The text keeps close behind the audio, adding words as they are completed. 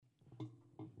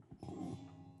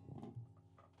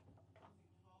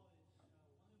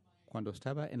Cuando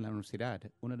estaba en la universidad,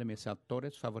 uno de mis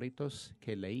autores favoritos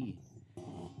que leí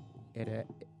era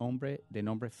hombre de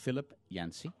nombre Philip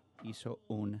Yancey. Hizo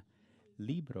un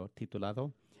libro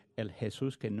titulado El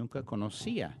Jesús que nunca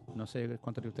conocía. No sé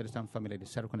cuántos de ustedes están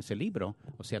familiarizados con ese libro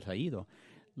o si han leído.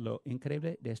 Lo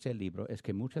increíble de este libro es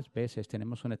que muchas veces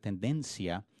tenemos una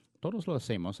tendencia, todos lo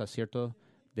hacemos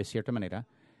de cierta manera,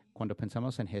 cuando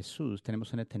pensamos en Jesús,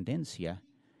 tenemos una tendencia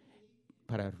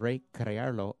para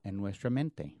recrearlo en nuestra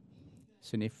mente,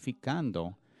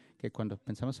 significando que cuando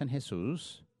pensamos en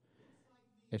Jesús,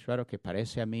 es raro que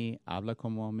parece a mí, habla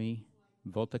como a mí,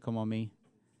 vota como a mí,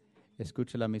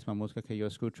 escucha la misma música que yo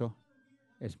escucho.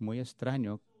 Es muy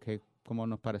extraño que como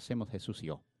nos parecemos Jesús y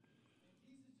yo.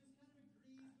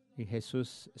 Y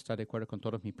Jesús está de acuerdo con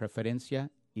toda mi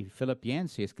preferencia. Y Philip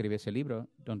Yancey escribe ese libro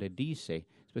donde dice,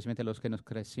 especialmente los que nos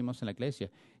crecimos en la iglesia,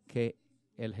 que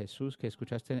el Jesús que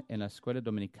escuchaste en la escuela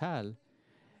dominical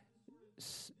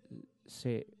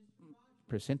se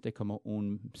presente como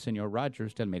un señor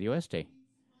Rogers del Medio Oeste,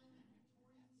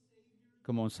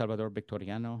 como un salvador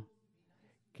victoriano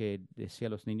que decía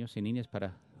a los niños y niñas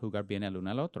para jugar bien el uno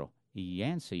al otro. Y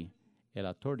Yancey, el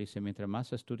autor, dice, mientras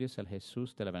más estudias el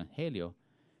Jesús del Evangelio,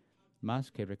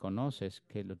 más que reconoces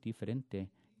que lo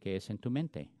diferente que es en tu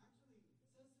mente.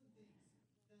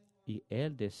 Y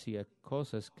él decía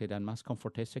cosas que dan más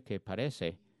conforteza que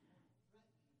parece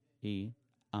y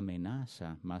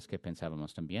amenaza más que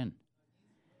pensábamos también.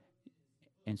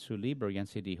 En su libro,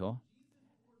 Yancey dijo,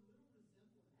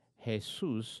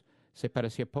 Jesús se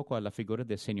parecía poco a la figura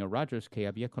del señor Rogers que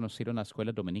había conocido en la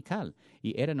escuela dominical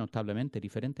y era notablemente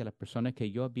diferente a la persona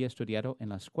que yo había estudiado en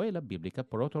la escuela bíblica.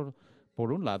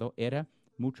 Por un lado, era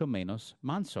mucho menos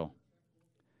manso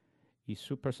y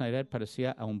su personalidad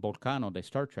parecía a un volcán de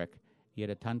Star Trek y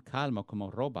era tan calmo como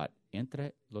robot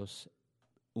entre los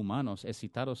humanos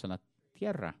excitados en la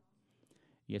tierra.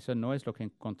 Y eso no es lo que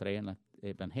encontré en el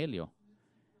Evangelio.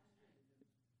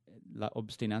 La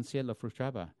obstinacia lo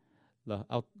frustraba,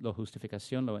 la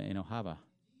justificación lo enojaba.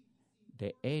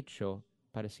 De hecho,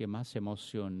 parecía más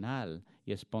emocional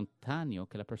y espontáneo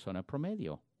que la persona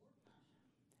promedio.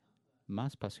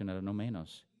 Más pasional, no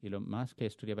menos. Y lo más que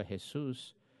estudiaba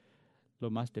Jesús, lo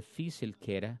más difícil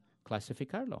que era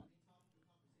clasificarlo.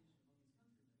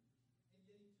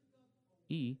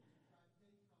 Y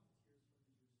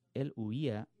él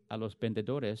huía a los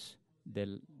vendedores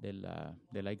de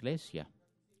la iglesia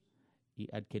y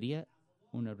adquiría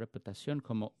una reputación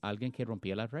como alguien que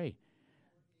rompía la ley.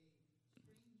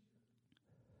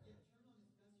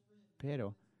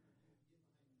 Pero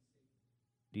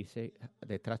dice,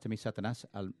 detrás de mí Satanás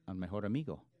al mejor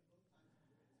amigo.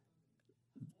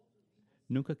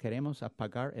 Nunca queremos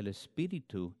apagar el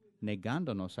espíritu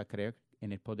negándonos a creer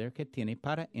en el poder que tiene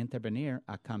para intervenir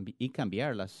y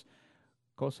cambiar las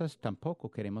cosas. Tampoco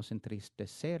queremos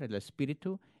entristecer el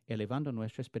espíritu elevando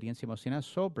nuestra experiencia emocional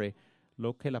sobre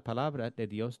lo que la palabra de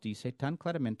Dios dice tan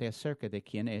claramente acerca de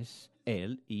quién es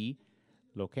Él y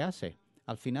lo que hace.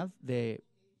 Al final del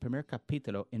primer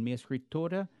capítulo, en mi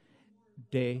escritura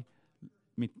de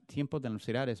mi tiempo de la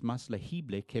universidad es más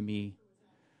legible que mi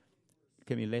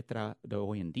letra de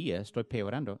hoy en día. Estoy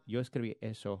peorando. Yo escribí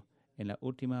eso en la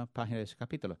última página de ese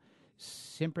capítulo.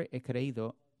 Siempre he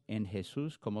creído en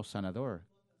Jesús como sanador,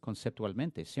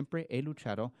 conceptualmente. Siempre he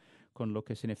luchado con lo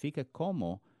que significa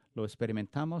cómo lo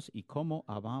experimentamos y cómo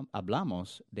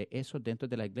hablamos de eso dentro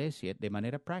de la iglesia de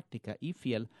manera práctica y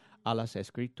fiel a las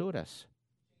Escrituras.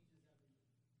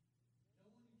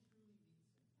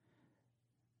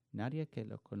 Nadie que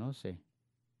lo conoce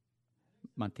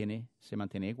se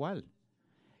mantiene igual.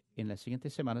 En las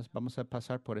siguientes semanas vamos a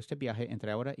pasar por este viaje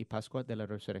entre ahora y Pascua de la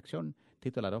Resurrección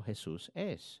titulado Jesús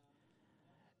es.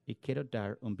 Y quiero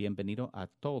dar un bienvenido a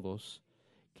todos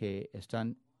que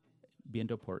están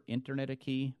viendo por internet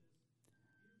aquí.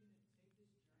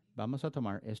 Vamos a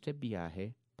tomar este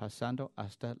viaje pasando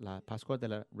hasta la Pascua de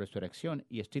la Resurrección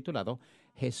y es titulado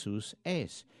Jesús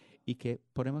es. Y que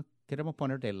queremos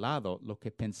poner de lado lo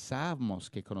que pensamos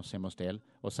que conocemos de Él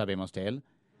o sabemos de Él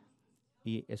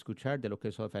y escuchar de lo que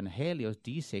los evangelios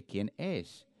dice quién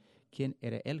es, quién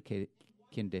era Él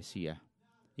quien decía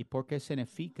y por qué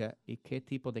significa y qué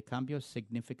tipo de cambio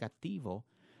significativo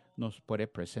nos puede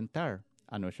presentar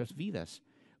a nuestras vidas.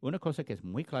 Una cosa que es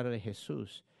muy clara de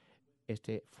Jesús es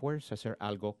de fuerza hacer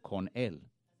algo con Él.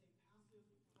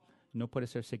 No puedes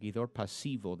ser seguidor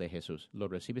pasivo de Jesús. ¿Lo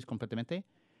recibes completamente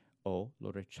o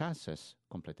lo rechazas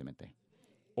completamente?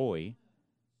 Hoy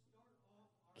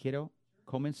quiero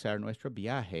comenzar nuestro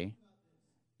viaje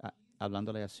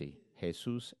hablándole así.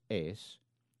 Jesús es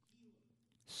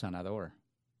sanador.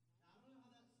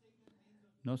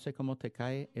 No sé cómo te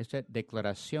cae esta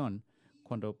declaración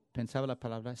Cuando pensaba la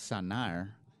palabra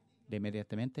sanar, de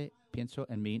inmediatamente pienso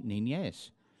en mi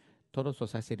niñez. Todos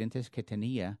los accidentes que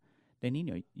tenía de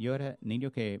niño. Yo era niño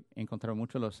que encontraba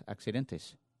mucho los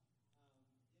accidentes.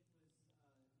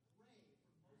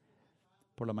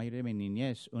 Por la mayoría de mi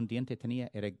niñez, un diente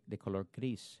era de color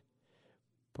gris,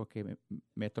 porque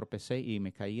me tropecé y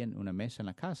me caí en una mesa en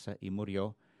la casa y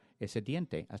murió ese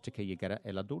diente hasta que llegara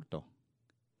el adulto.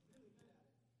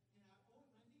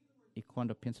 Y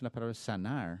cuando pienso en la palabra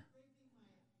sanar,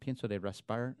 pienso de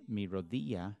raspar mi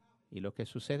rodilla y lo que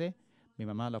sucede, mi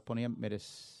mamá le ponía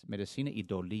medicina y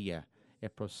dolía el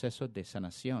proceso de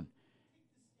sanación.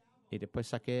 Y después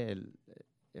saqué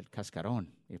el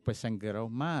cascarón y después sangró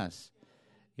más.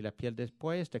 Y la piel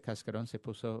después del cascarón se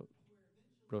puso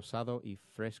rosado y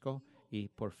fresco y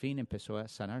por fin empezó a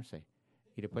sanarse.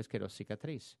 Y después quedó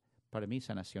cicatriz. Para mí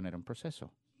sanación era un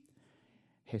proceso.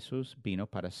 Jesús vino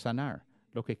para sanar.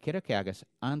 Lo que quiero que hagas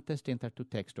antes de entrar tu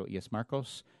texto, y es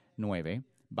Marcos 9,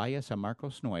 vayas a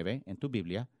Marcos 9 en tu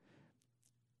Biblia.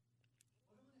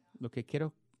 Lo que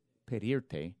quiero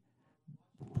pedirte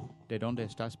de donde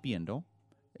estás viendo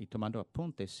y tomando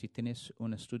apuntes, si tienes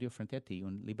un estudio frente a ti,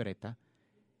 una libreta,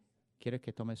 quiero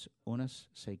que tomes unos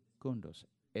segundos.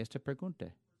 Esta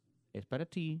pregunta es para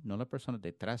ti, no la persona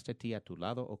detrás de ti, a tu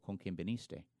lado o con quien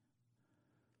viniste.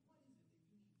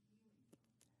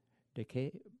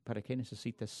 ¿Para qué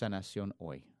necesitas sanación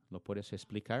hoy? ¿Lo puedes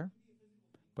explicar?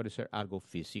 Puede ser algo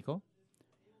físico,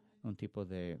 un tipo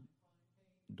de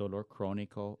dolor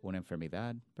crónico, una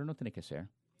enfermedad, pero no tiene que ser.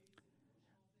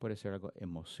 Puede ser algo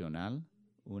emocional,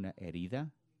 una herida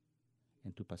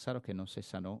en tu pasado que no se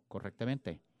sanó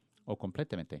correctamente o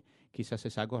completamente. Quizás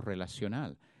es algo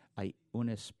relacional. Hay un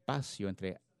espacio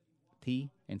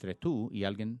entre tú y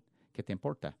alguien que te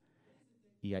importa.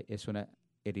 Y es una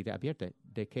herida abierta.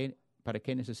 ¿Para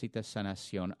qué necesitas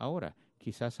sanación ahora?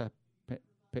 Quizás has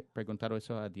preguntado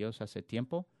eso a Dios hace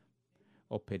tiempo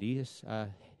o pedís a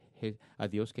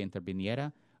Dios que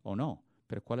interviniera o no.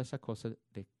 Pero ¿cuál es la cosa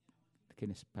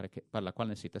para la cual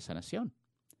necesitas sanación?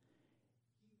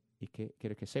 Y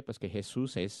quiero que sepas que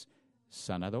Jesús es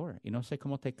sanador. Y no sé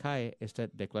cómo te cae esta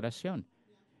declaración.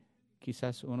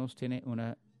 Quizás unos tienen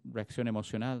una reacción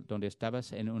emocional donde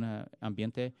estabas en un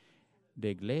ambiente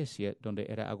de iglesia donde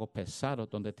era algo pesado,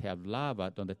 donde te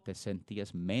hablaba, donde te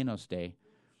sentías menos de,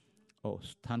 o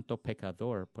tanto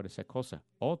pecador por esa cosa.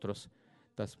 Otros,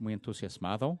 estás muy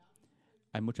entusiasmado.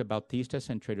 Hay muchos bautistas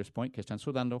en Traders Point que están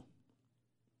sudando.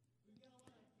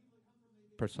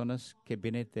 Personas que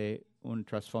vienen de un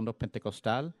trasfondo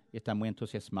pentecostal y están muy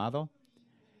entusiasmados.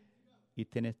 Y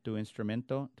tienes tu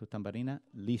instrumento, tu tamborina,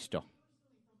 listo.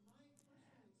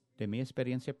 De mi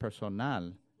experiencia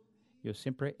personal, yo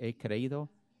siempre he creído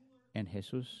en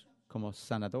Jesús como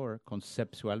sanador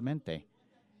conceptualmente.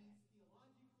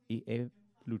 Y he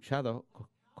luchado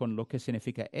con lo que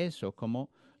significa eso,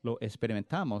 cómo lo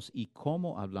experimentamos y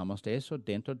cómo hablamos de eso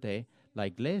dentro de la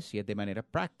iglesia de manera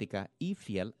práctica y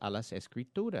fiel a las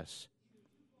Escrituras.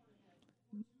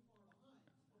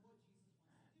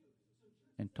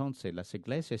 Entonces, las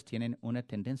iglesias tienen una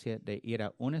tendencia de ir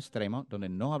a un extremo donde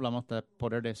no hablamos del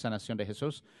poder de sanación de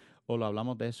Jesús o lo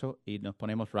hablamos de eso y nos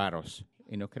ponemos raros.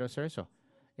 Y no quiero hacer eso.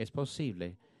 Es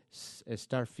posible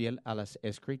estar fiel a las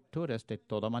Escrituras de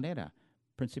toda manera.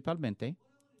 Principalmente,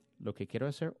 lo que quiero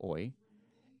hacer hoy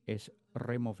es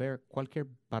remover cualquier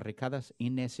barricadas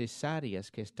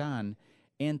innecesarias que están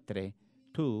entre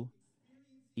tú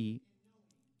y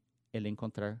el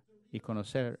encontrar y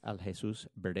conocer al Jesús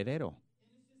verdadero.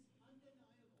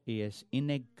 Y es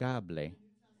innegable,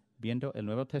 viendo el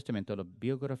Nuevo Testamento, la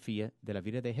biografía de la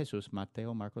vida de Jesús,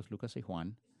 Mateo, Marcos, Lucas y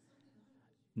Juan,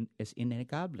 es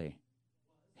innegable.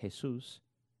 Jesús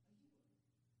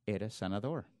era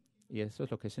sanador. Y eso es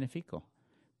lo que significa.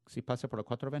 Si pasa por los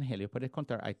 4 evangelios, puedes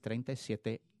contar, hay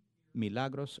 37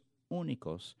 milagros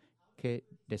únicos que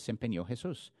desempeñó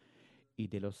Jesús. Y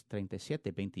de los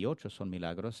 37, 28 son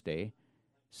milagros de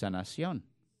sanación.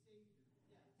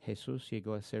 Jesús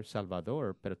llegó a ser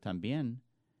salvador, pero también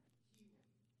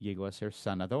llegó a ser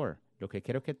sanador. Lo que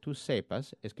quiero que tú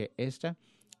sepas es que esta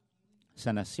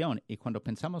sanación, y cuando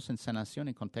pensamos en sanación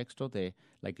en contexto de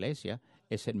la iglesia,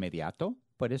 es inmediato,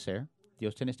 puede ser,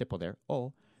 Dios tiene este poder,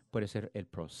 o puede ser el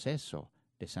proceso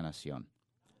de sanación.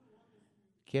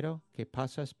 Quiero que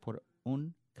pases por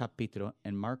un capítulo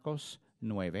en Marcos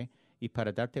 9 y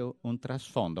para darte un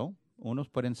trasfondo, unos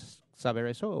pueden saber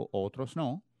eso, otros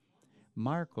no.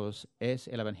 Marcos es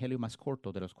el evangelio más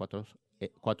corto de los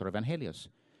cuatro evangelios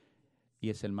y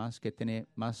es el más que tiene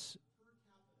más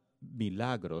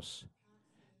milagros,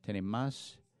 tiene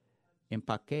más,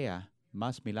 empaquea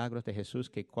más milagros de Jesús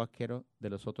que cualquiera de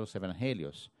los otros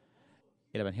evangelios.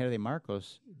 El Evangelio de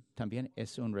Marcos también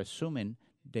es un resumen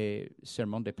del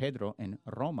sermón de Pedro en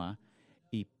Roma,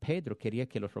 y Pedro quería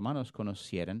que los romanos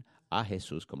conocieran a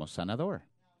Jesús como sanador.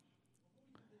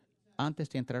 Antes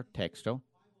de entrar texto,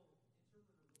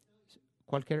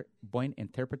 cualquier buen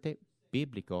intérprete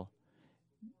bíblico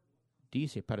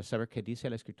dice, para saber qué dice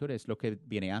la Escritura, es lo que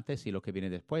viene antes y lo que viene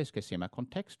después, que se llama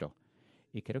contexto.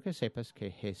 Y quiero que sepas que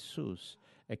Jesús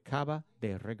acaba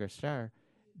de regresar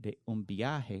de un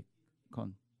viaje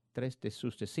con 3 de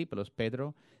sus discípulos,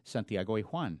 Pedro, Santiago y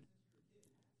Juan.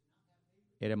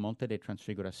 Era el monte de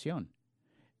transfiguración.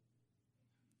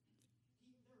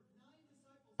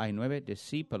 Hay 9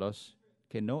 discípulos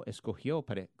que no escogió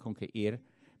con que ir,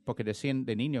 porque decían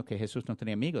de niño que Jesús no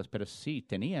tenía amigos, pero sí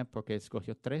tenía, porque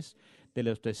escogió 3 de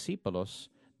los discípulos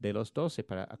de los 12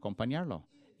 para acompañarlo.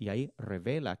 Y ahí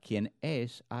revela quién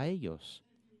es a ellos.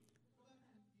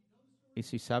 Y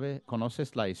si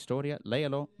conoces la historia,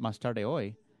 léalo más tarde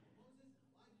hoy.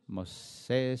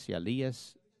 Moisés y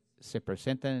Elías se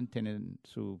presentan, tienen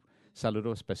su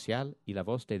saludo especial, y la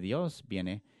voz de Dios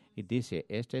viene y dice,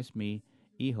 este es mi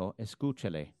hijo,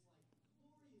 escúchale.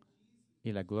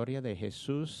 Y la gloria de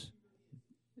Jesús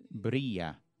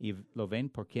brilla, y lo ven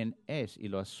por quien es, y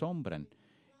lo asombran.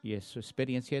 Y es su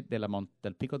experiencia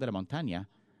del pico de la montaña,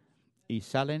 y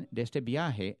salen de este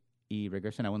viaje y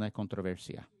regresan a una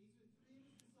controversia.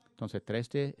 Entonces 3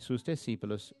 de sus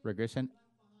discípulos regresan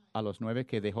a los 9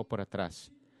 que dejó por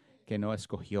atrás, que no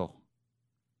escogió.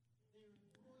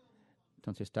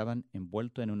 Entonces estaban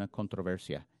envueltos en una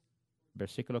controversia.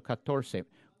 Versículo 14.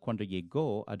 Cuando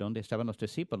llegó a donde estaban los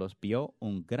discípulos, vio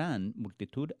una gran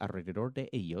multitud alrededor de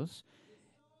ellos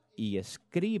y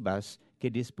escribas que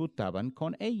disputaban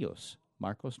con ellos.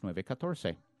 Marcos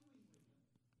 9:14.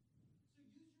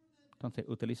 Entonces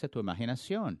utiliza tu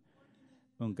imaginación.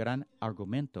 Un gran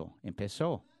argumento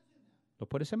empezó. ¿Lo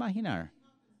puedes imaginar?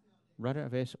 Rara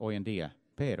vez hoy en día,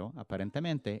 pero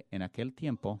aparentemente en aquel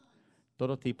tiempo,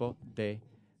 todo tipo de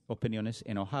opiniones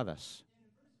enojadas.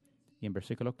 Y en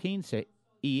versículo 15,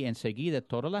 y enseguida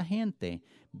toda la gente,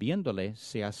 viéndole,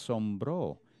 se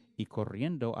asombró, y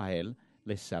corriendo a él,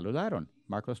 le saludaron.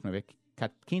 Marcos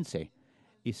 9:15.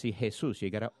 Y si Jesús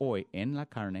llegara hoy en la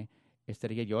carne,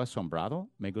 ¿estaría yo asombrado?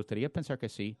 Me gustaría pensar que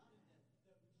sí.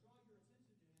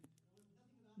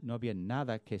 No había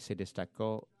nada que se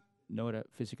destacó, no era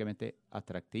físicamente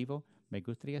atractivo. Me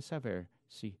gustaría saber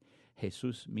si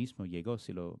Jesús mismo llegó,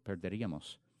 si lo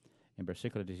perderíamos. En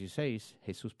versículo 16,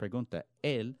 Jesús pregunta,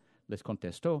 él les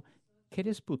contestó, ¿qué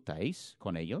disputáis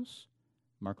con ellos?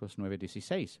 Marcos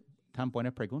 9:16. Tan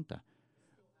buena pregunta.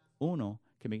 Uno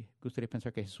que me gustaría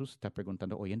pensar que Jesús está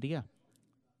preguntando hoy en día.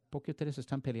 ¿Por qué ustedes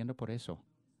están peleando por eso?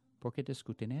 ¿Por qué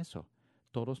discuten eso?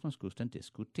 Todos nos gustan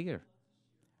discutir.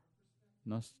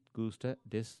 Nos gusta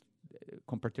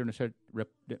compartir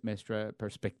nuestra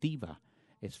perspectiva.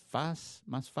 Es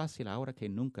más fácil ahora que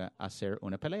nunca hacer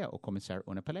una pelea o comenzar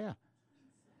una pelea.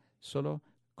 Solo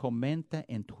comenta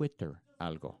en Twitter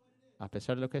algo, a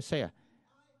pesar de lo que sea.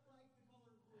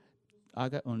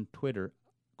 Haga un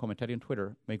comentario en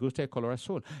Twitter, me gusta el color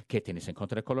azul. ¿Qué tienes en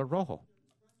contra del color rojo?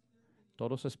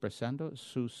 Todos expresando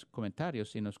sus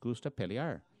comentarios, y nos gusta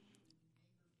pelear.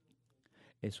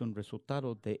 Es un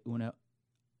resultado de una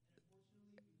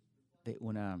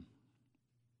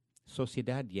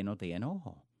sociedad llena de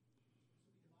enojo.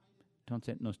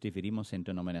 Entonces nos dividimos en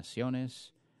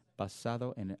denominaciones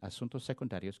basado en asuntos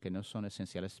secundarios que no son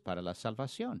esenciales para la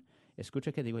salvación.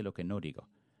 Escucha qué digo y lo que no digo.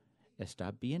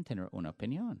 Está bien tener una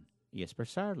opinión y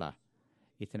expresarla,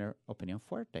 y tener opinión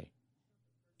fuerte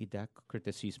y dar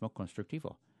criticismo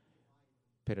constructivo.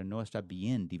 Pero no está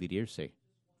bien dividirse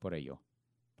por ello,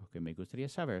 porque me gustaría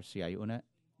saber si hay una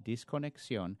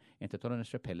desconexión entre toda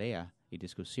nuestra pelea y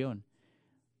discusión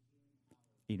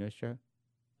y nuestro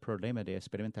problema de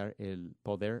experimentar el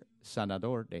poder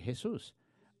sanador de Jesús.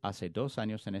 Hace 2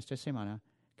 años en esta semana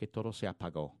que todo se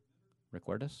apagó.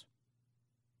 ¿Recuerdas?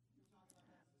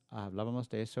 Hablábamos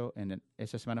de eso en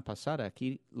esa semana pasada.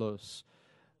 Aquí los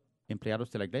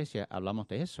empleados de la iglesia hablamos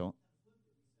de eso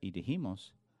y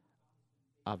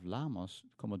hablamos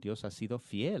como Dios ha sido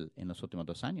fiel en los últimos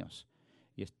 2 años.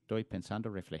 Y estoy pensando,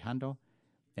 reflejando,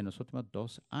 en los últimos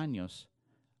 2 años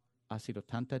ha sido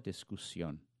tanta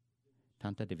discusión,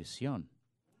 tanta división.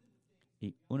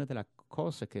 Y una de las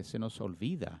cosas que se nos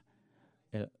olvida,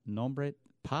 el nombre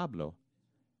Pablo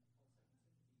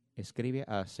escribe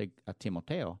a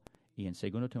Timoteo, y en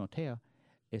 2 Timoteo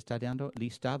está dando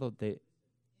listado de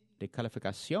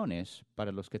calificaciones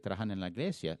para los que trabajan en la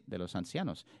iglesia, de los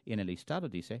ancianos. Y en el listado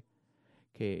dice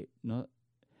que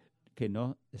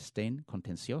no estén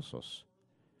contenciosos,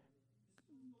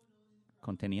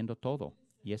 conteniendo todo.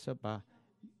 Y eso va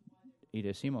Y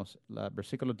decimos,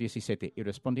 versículo 17, y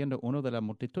respondiendo uno de la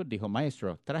multitud, dijo,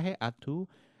 Maestro, trae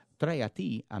a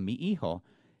ti a mi hijo,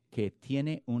 que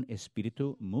tiene un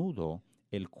espíritu mudo,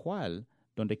 el cual,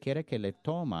 donde quiera que le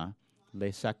toma,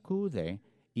 le sacude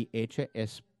y echa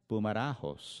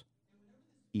espumarajos,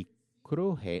 y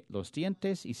cruje los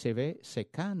dientes y se ve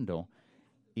secando.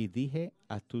 Y dije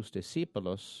a tus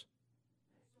discípulos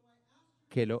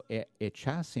que lo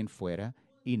echasen fuera,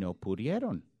 y no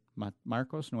pudieron.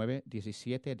 Marcos 9,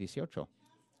 17 a 18.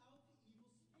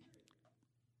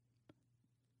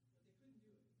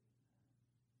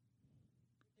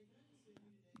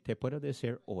 Te puedo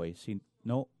decir hoy, si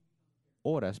no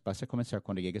oras, vas a comenzar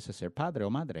cuando llegues a ser padre o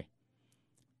madre.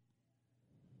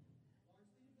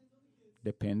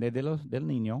 Depende del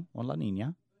niño o la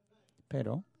niña,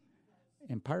 pero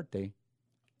en parte,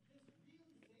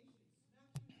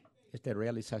 esta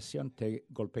realización te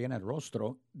golpea en el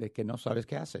rostro de que no sabes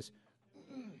qué haces.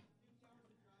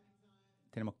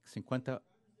 Tenemos 50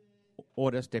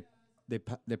 horas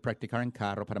de practicar en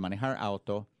carro para manejar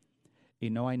auto y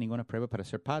no hay ninguna prueba para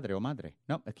ser padre o madre.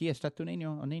 No, aquí está tu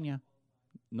niño o niña.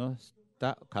 No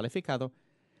está calificado.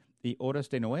 Y horas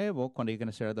de nuevo cuando llegan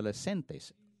a ser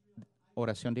adolescentes.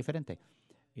 Oración diferente.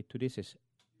 Y tú dices,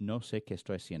 no sé qué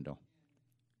estoy haciendo.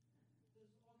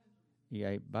 Y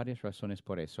hay varias razones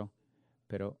por eso,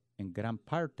 pero en gran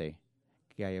parte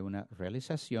que hay una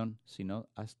realización, si no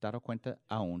has dado cuenta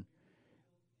aún,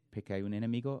 que hay un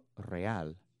enemigo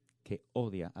real que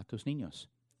odia a tus niños.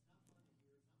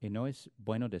 Y no es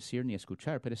bueno decir ni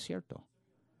escuchar, pero es cierto.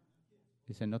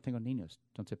 Dicen, no tengo niños.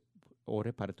 Entonces,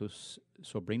 ore para tus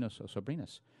sobrinos o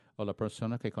sobrinas. O la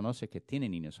persona que conoce que tiene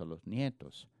niños o los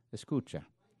nietos. Escucha.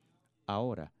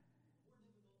 Ahora,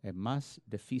 es más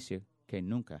difícil que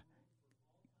nunca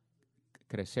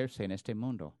crecerse en este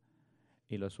mundo.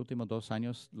 Y los últimos 2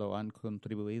 años lo han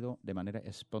contribuido de manera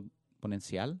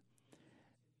exponencial.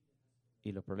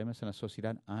 Y los problemas en la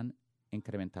sociedad han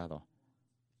incrementado.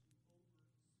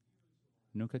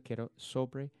 Nunca quiero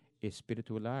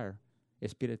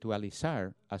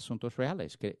espiritualizar asuntos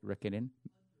reales que requieren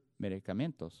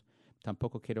medicamentos.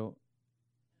 Tampoco quiero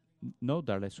no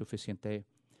darle suficiente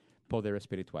poder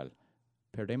espiritual.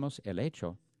 Perdemos el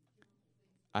hecho.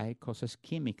 Hay cosas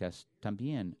químicas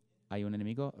también. Hay un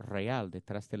enemigo real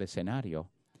detrás del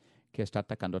escenario que está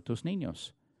atacando a tus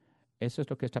niños. Eso es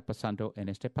lo que está pasando en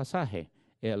este pasaje.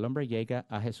 El hombre llega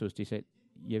a Jesús, dice,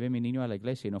 lleve mi niño a la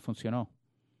iglesia y no funcionó.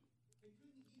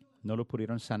 No lo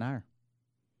pudieron sanar.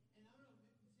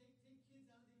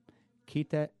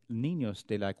 Quita niños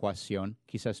de la ecuación.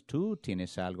 Quizás tú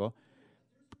tienes algo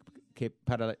que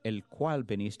para el cual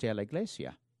viniste a la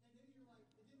iglesia.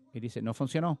 Y dice, no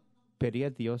funcionó. Pedí a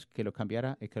Dios que lo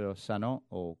cambiara y que lo sanó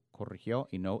o corrigió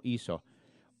y no hizo.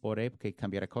 Oré que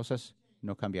cambiara cosas,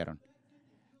 no cambiaron.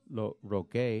 Lo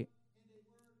rogué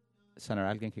sanar a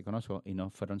alguien que conozco y no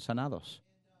fueron sanados.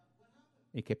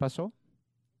 ¿Y qué pasó?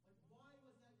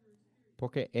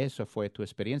 Porque eso fue tu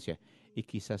experiencia. Y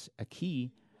quizás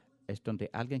aquí es donde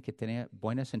alguien que tenía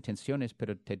buenas intenciones,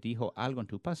 pero te dijo algo en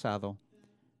tu pasado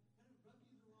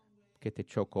que te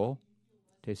chocó,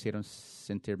 te hicieron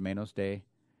sentir menos de,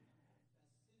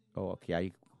 o que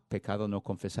hay pecado no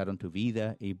confesado en tu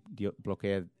vida y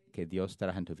bloquea que Dios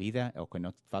trabaja en tu vida, o que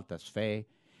no faltas fe.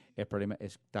 El problema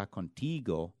está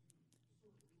contigo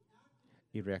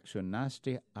y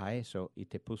reaccionaste a eso y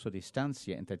te puso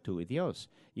distancia entre tú y Dios.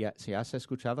 Y si has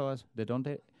escuchado de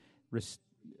dónde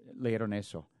leyeron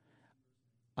eso,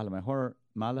 a lo mejor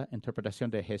mala interpretación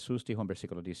de Jesús dijo en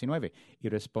versículo 19, y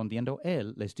respondiendo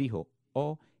él les dijo,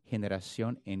 oh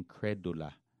generación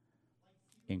incrédula,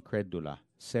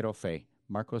 cero fe.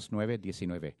 Marcos 9,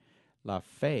 19. La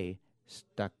fe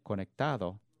está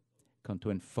conectado con tu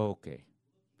enfoque.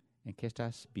 ¿En qué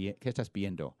estás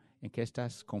viendo? ¿En qué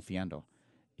estás confiando?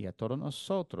 Y a todos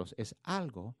nosotros es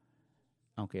algo,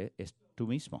 aunque es tú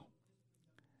mismo.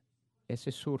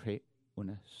 Ese surge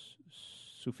una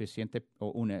suficiente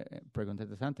o una pregunta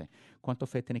interesante. ¿Cuánto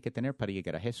fe tienes que tener para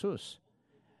llegar a Jesús?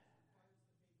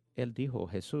 Él dijo,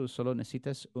 Jesús, solo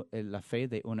necesitas la fe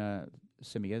de una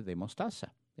semilla de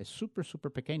mostaza. Es súper,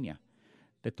 súper pequeña.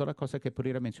 De todas las cosas que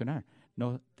pudiera mencionar.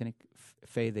 No tienes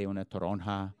fe de una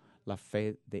toronja, la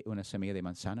fe de una semilla de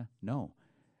manzana. No,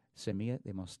 semilla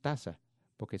de mostaza,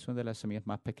 porque es una de las semillas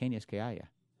más pequeñas que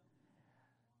haya.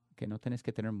 Que no tienes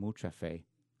que tener mucha fe.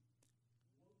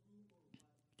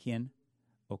 ¿Quién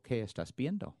o qué estás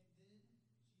viendo?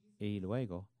 Y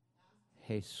luego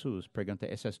Jesús pregunta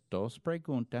esas 2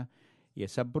 preguntas y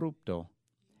es abrupto.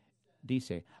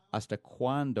 Dice, ¿hasta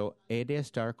cuándo he de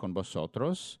estar con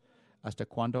vosotros? ¿Hasta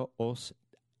cuándo os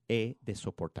he de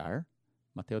soportar?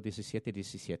 Mateo 17,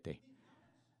 17.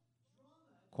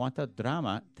 ¿Cuánto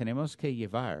drama tenemos que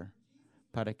llevar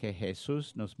para que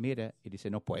Jesús nos mire y dice,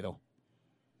 no puedo?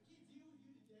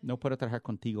 No puedo trabajar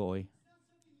contigo hoy.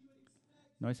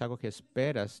 No es algo que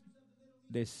esperas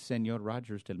del señor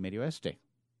Rogers del Medio Oeste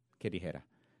que dijera.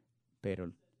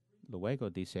 Pero luego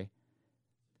dice,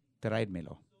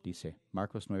 tráedmelo, dice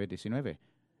Marcos 9:19.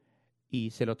 Y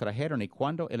se lo trajeron, y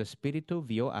cuando el espíritu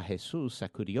vio a Jesús,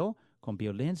 sacudió con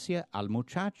violencia al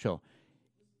muchacho.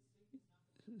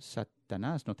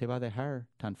 Satanás no te va a dejar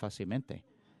tan fácilmente.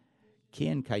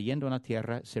 Quien cayendo en la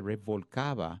tierra se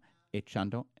revolcaba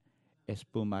echando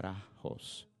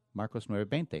espumarajos. Marcos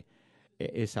 9:20.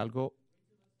 Es algo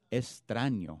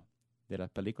extraño de las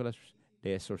películas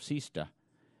de exorcista.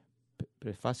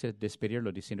 Pero es fácil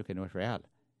despedirlo diciendo que no es real.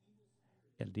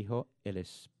 Él dijo el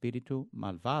espíritu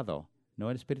malvado, no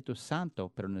el Espíritu Santo,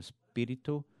 pero un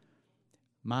espíritu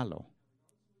malo.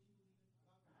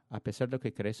 A pesar de lo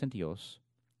que crees en Dios,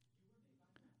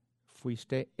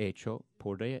 fuiste hecho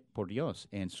por Dios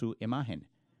en su imagen.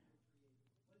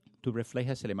 Tú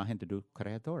reflejas la imagen de tu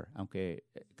Creador, aunque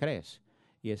crees.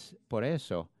 Y es por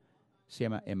eso se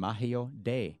llama imagio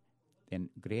Dei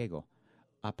en griego.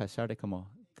 A pesar de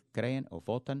cómo creen o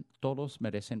votan, todos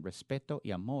merecen respeto y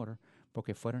amor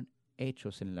porque fueron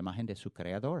hechos en la imagen de su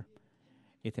Creador.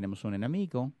 Y tenemos un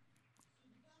enemigo.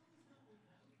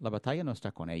 La batalla no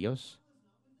está con ellos,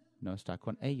 no está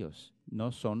con ellos,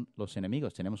 no son los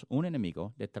enemigos. Tenemos un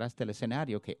enemigo detrás del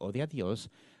escenario que odia a Dios,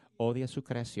 odia su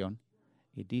creación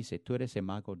y dice, tú eres el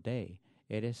mago Dei,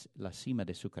 eres la cima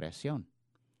de su creación.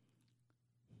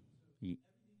 Y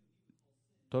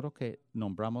todo lo que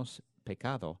nombramos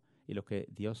pecado y lo que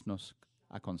Dios nos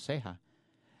aconseja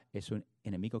es un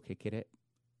enemigo que quiere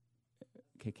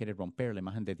romper la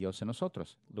imagen de Dios en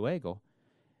nosotros. Luego,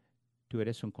 tú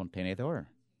eres un contenedor.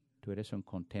 Tú eres un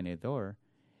contenedor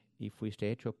y fuiste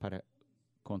hecho para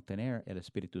contener el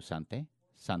Espíritu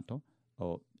Santo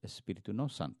o Espíritu no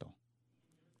santo.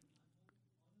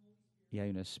 Y hay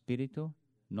un Espíritu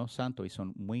no santo y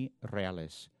son muy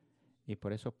reales. Y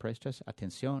por eso prestas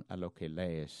atención a lo que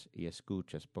lees y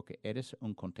escuchas, porque eres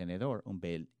un contenedor, un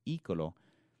vehículo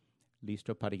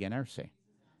listo para llenarse.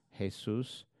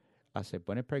 Jesús hace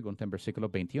buena pregunta en versículo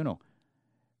 21.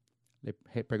 Le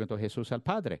preguntó Jesús al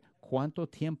Padre, ¿cuánto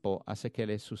tiempo hace que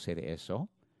le sucede eso?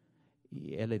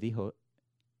 Y él le dijo,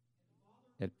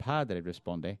 el Padre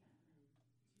responde,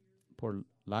 por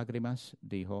lágrimas,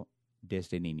 dijo,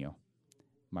 desde niño.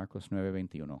 Marcos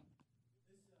 9:21.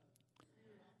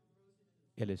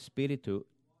 El Espíritu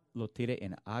lo tire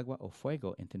en agua o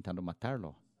fuego intentando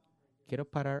matarlo. Quiero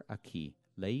parar aquí.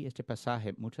 Leí este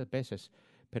pasaje muchas veces,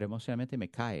 pero emocionalmente me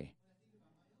cae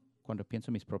cuando pienso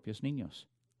en mis propios niños.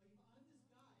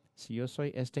 Si yo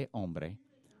soy este hombre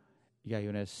y hay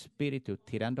un espíritu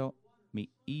tirando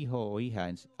mi hijo o hija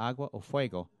en agua o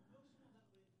fuego,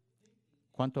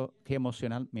 qué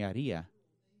emocional me haría.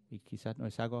 Y quizás no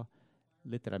es algo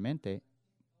literalmente.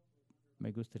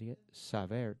 Me gustaría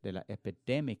saber de la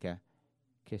epidemia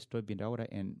que estoy viendo ahora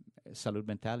en salud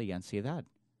mental y ansiedad.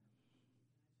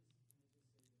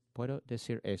 Puedo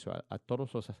decir eso a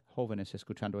todos los jóvenes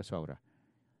escuchando eso ahora.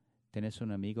 Tienes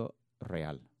un amigo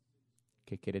real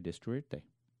que quiere destruirte.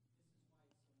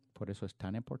 Por eso es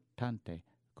tan importante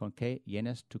con qué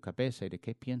llenas tu cabeza y de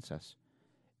qué piensas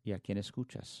y a quién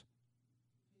escuchas.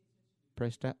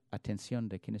 Presta atención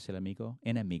de quién es el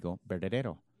enemigo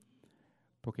verdadero.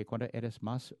 Porque cuando eres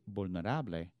más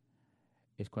vulnerable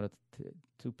es cuando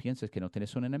tú piensas que no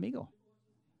tienes un enemigo.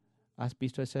 ¿Has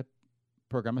visto ese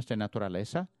programas de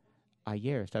naturaleza?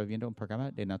 Ayer estaba viendo un programa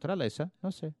de naturaleza,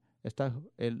 no sé, está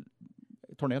el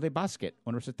torneo de básquet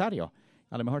universitario.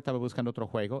 A lo mejor estaba buscando otro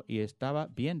juego y estaba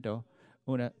viendo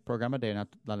un programa de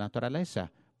la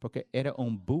naturaleza porque era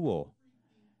un búho.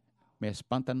 Me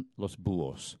espantan los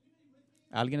búhos.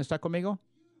 ¿Alguien está conmigo?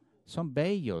 Son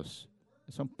bellos.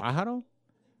 Son pájaros,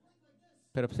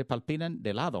 pero se palpitan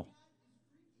de lado.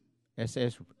 Ese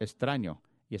es extraño.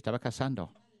 Y estaba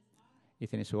cazando. Y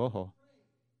tiene su ojo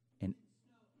en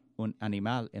un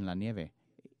animal en la nieve.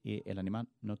 Y el animal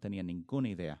no tenía ninguna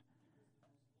idea.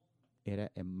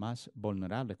 Era el más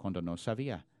vulnerable cuando no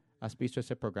sabía. ¿Has visto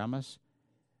esos programas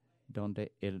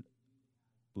donde el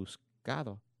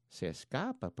buscado se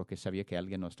escapa porque sabía que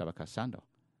alguien no estaba cazando?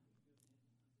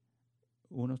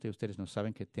 Unos de ustedes no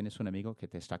saben que tienes un amigo que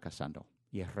te está cazando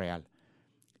y es real.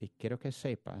 Y quiero que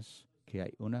sepas que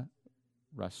hay una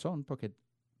razón porque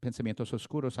pensamientos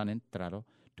oscuros han entrado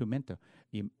a tu mente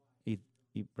y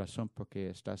razón porque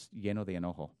estás lleno de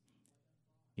enojo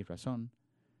y razón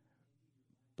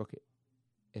porque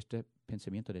este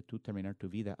pensamiento de tú terminar tu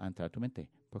vida ha entrado a tu mente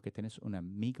porque tienes un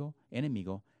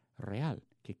enemigo real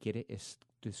que quiere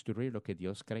destruir lo que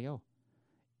Dios creó.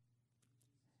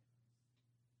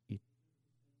 Y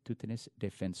tú tienes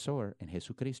defensor en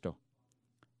Jesucristo.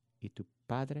 Y tu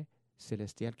Padre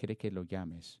Celestial quiere que lo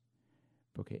llames,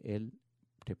 porque Él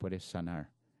te puede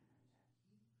sanar.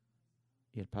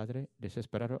 Y el Padre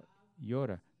desesperado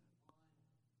llora.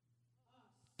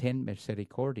 Ten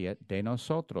misericordia de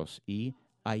nosotros y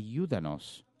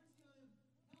ayúdanos.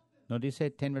 No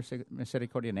dice ten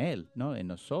misericordia en Él, no, en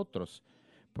nosotros.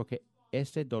 Porque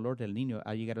este dolor del niño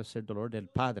ha llegado a ser dolor del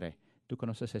Padre. Tú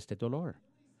conoces este dolor.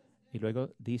 Y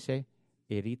luego dice,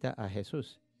 irrita a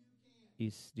Jesús.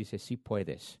 Y dice, sí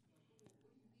puedes.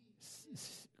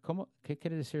 ¿Cómo? ¿Qué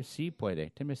quiere decir sí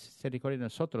puede? Ten misericordia de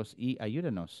nosotros y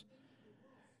ayúdanos.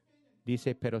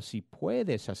 Dice, pero si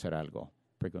puedes hacer algo,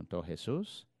 preguntó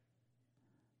Jesús.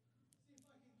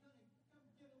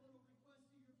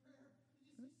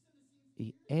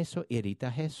 Y eso irrita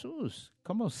a Jesús.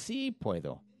 ¿Cómo sí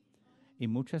puedo? Y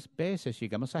muchas veces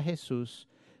llegamos a Jesús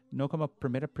no como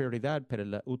primera prioridad, pero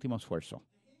el último esfuerzo.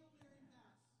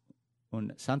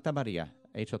 Santa María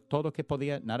ha hecho todo lo que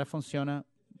podía, nada funciona.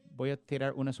 Voy a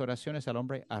tirar unas oraciones al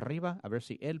hombre arriba a ver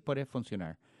si él puede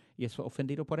funcionar. Y es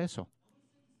ofendido por eso.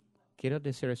 Quiero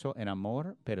decir eso en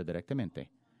amor, pero directamente.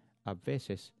 A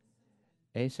veces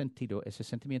he sentido ese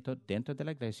sentimiento dentro de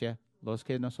la iglesia, los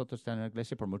que nosotros estamos en la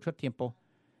iglesia por mucho tiempo,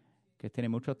 que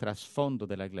tienen mucho trasfondo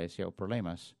de la iglesia o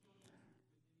problemas,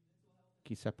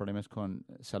 quizás problemas con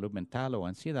salud mental o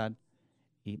ansiedad,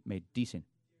 y me dicen,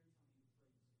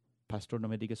 pastor, no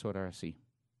me digas orar así.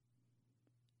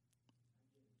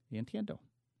 Y entiendo.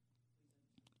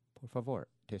 Por favor,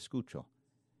 te escucho.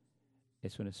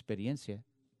 Es una experiencia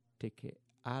de que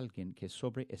alguien que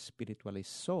sobre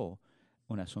espiritualizó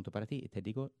un asunto para ti. Y te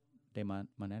digo de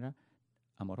manera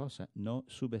amorosa, no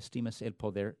subestimes el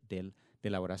poder de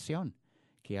la oración,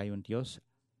 que hay un Dios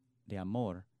de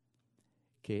amor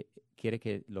que quiere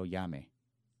que lo llame.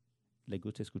 Le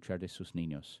gusta escuchar de sus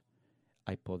niños.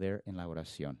 Hay poder en la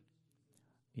oración.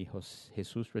 Y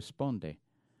Jesús responde,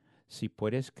 si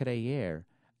puedes creer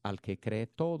al que cree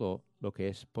todo lo que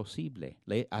es posible,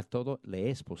 a todo le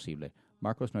es posible.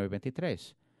 Marcos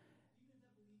 9:23.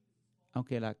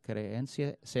 Aunque la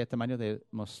creencia sea tamaño de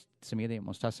semilla de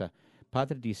mostaza.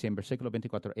 Padre dice en versículo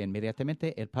 24,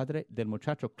 inmediatamente el padre del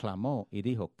muchacho clamó y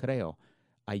dijo, creo,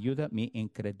 ayuda mi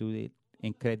incredulidad.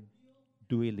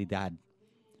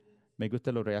 Me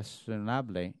gusta lo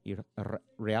razonable y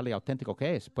real y auténtico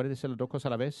que es. ¿Puedes decir las dos cosas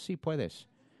a la vez? Sí, puedes.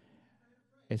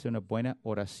 Es una buena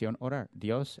oración orar.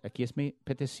 Dios, aquí es mi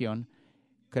petición.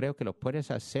 Creo que lo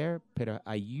puedes hacer, pero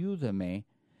ayúdame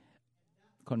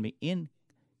con mi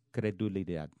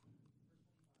incredulidad.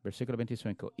 Versículo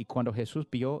 25. Y cuando Jesús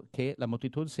vio que la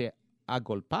multitud se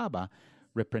agolpaba,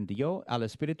 reprendió al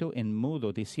espíritu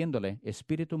inmudo, diciéndole,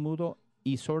 espíritu mudo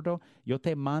y sordo, yo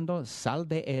te mando, sal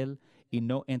de él y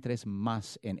no entres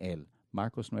más en él.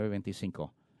 Marcos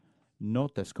 9:25.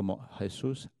 Notas como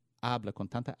Jesús habla con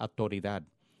tanta autoridad.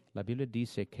 La Biblia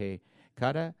dice que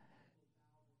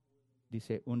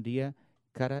un día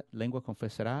cada lengua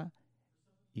confesará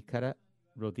y cada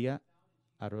rodilla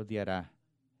arrodillará.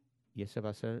 Y esa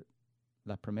va a ser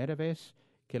la primera vez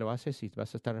que lo haces y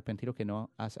vas a estar arrepentido que no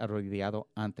has arrodillado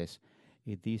antes.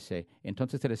 Y dice,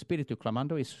 entonces el espíritu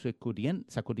clamando y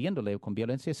sacudiéndole con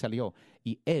violencia salió,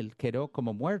 y él quedó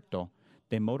como muerto,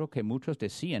 de modo que muchos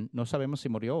decían, no sabemos si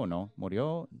murió o no,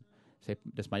 murió, se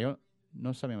desmayó,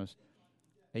 no sabemos.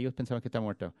 Ellos pensaban que está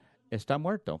muerto. Está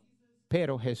muerto.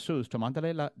 Pero Jesús,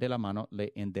 tomándole de la mano,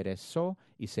 le enderezó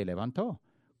y se levantó.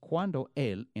 Cuando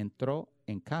él entró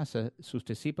en casa, sus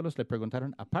discípulos le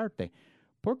preguntaron aparte,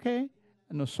 ¿por qué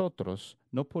nosotros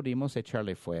no pudimos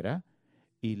echarle fuera?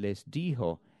 Y les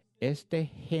dijo, este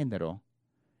género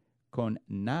con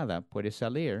nada puede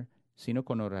salir, sino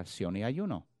con oración y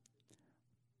ayuno.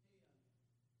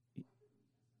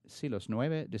 Si los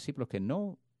 9 discípulos que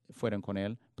no fueron con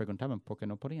él preguntaban por qué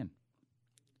no podían.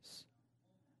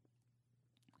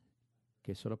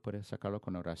 Que solo puede sacarlo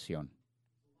con oración.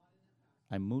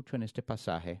 Hay mucho en este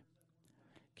pasaje.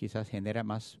 Quizás genera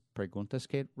más preguntas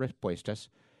que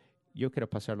respuestas. Yo quiero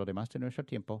pasar lo demás de nuestro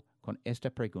tiempo con esta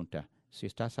pregunta. Si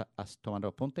estás tomando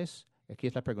apuntes, aquí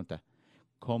es la pregunta.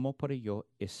 ¿Cómo puedo yo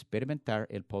experimentar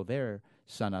el poder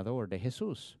sanador de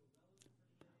Jesús?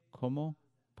 ¿Cómo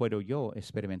puedo yo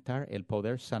experimentar el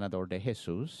poder sanador de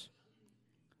Jesús?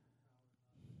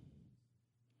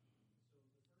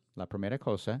 La primera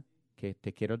cosa que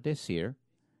te quiero decir,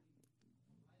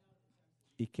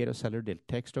 y quiero salir del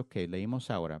texto que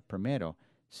leímos ahora. Primero,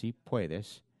 si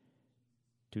puedes,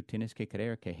 tú tienes que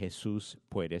creer que Jesús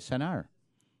puede sanar.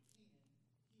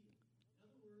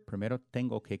 Primero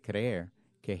tengo que creer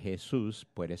que Jesús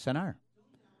puede sanar.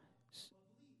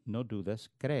 No dudas,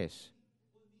 crees.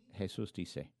 Jesús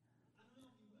dice.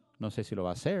 No sé si lo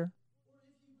va a hacer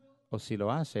o si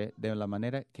lo hace de la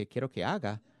manera que quiero que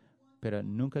haga, pero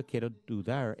nunca quiero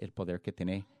dudar el poder que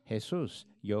tiene Jesús.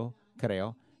 Yo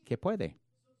creo que puede.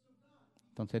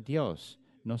 Entonces, Dios,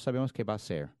 no sabemos qué va a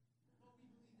hacer,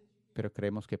 pero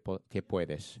creemos que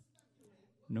puedes.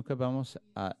 Nunca vamos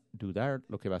a dudar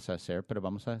lo que vas a hacer, pero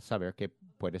vamos a saber que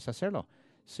puedes hacerlo.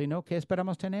 Si no, ¿qué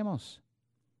esperamos tenemos?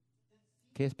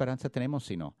 ¿Qué esperanza tenemos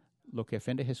si no? Lo que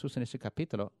ofende a Jesús en este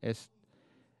capítulo es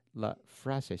la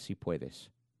frase, si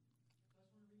puedes.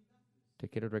 Te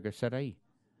quiero regresar ahí.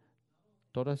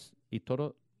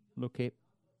 Todo lo que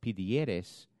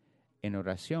pidieres en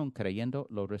oración creyendo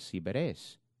lo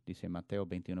recibiréis, dice Mateo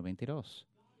 21:22.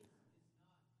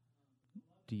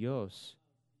 Dios,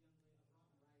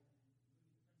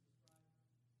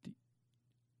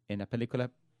 en la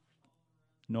película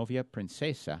Novia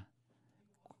Princesa,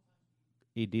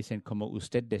 y dicen como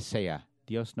usted desea.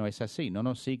 Dios no es así, no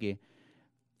nos sigue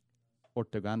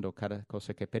otorgando cada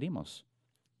cosa que pedimos,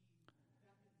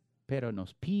 pero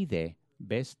nos pide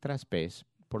vez tras vez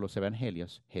por los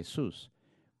evangelios. Jesús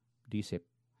dice,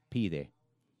 pide.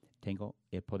 Tengo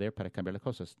el poder para cambiar las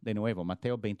cosas. De nuevo,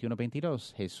 Mateo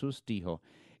 21:22, Jesús dijo,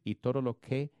 y todo lo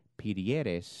que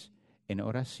pidieres en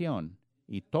oración,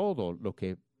 y todo lo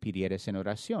que pidieres en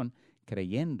oración,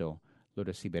 creyendo, lo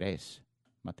recibiréis.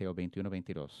 Mateo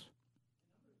 21:22.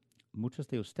 Muchos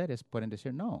de ustedes pueden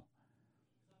decir no,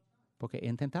 porque he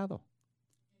intentado.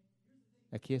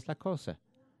 Aquí es la cosa.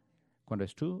 Cuando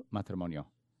es tu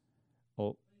matrimonio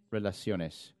o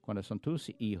relaciones, cuando son tus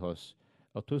hijos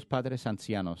o tus padres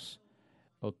ancianos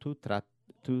o tu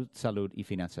salud y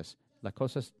finanzas, las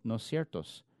cosas no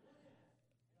ciertas.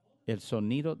 El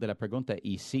sonido de la pregunta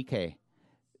y sí que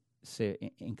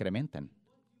se incrementan.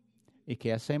 ¿Y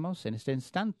qué hacemos en este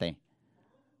instante?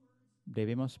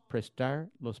 Debemos prestar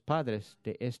los padres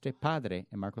de este padre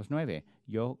en Marcos 9.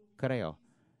 Yo creo.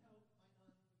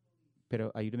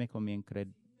 Pero ayúdame con mi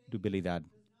incredulidad.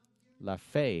 La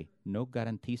fe no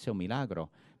garantiza un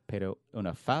milagro, pero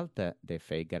una falta de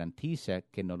fe garantiza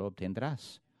que no lo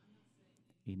obtendrás.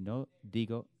 Y no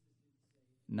digo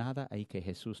nada ahí que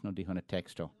Jesús nos dijo en el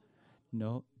texto.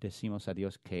 No decimos a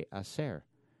Dios qué hacer.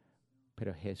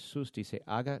 Pero Jesús dice,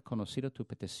 haga conocido tus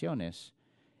peticiones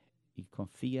y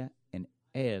confía en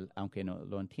Él, aunque no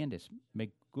lo entiendes.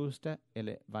 Me gusta el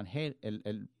evangelio,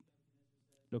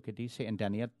 lo que dice en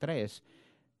Daniel 3,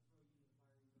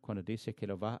 cuando dice que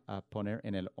lo va a poner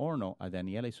en el horno a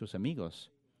Daniel y sus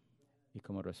amigos. Y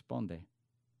cómo responde.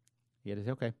 Y él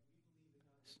dice, ok,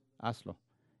 hazlo,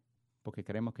 porque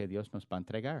creemos que Dios nos va a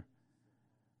entregar.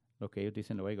 Lo que ellos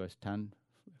dicen luego es tan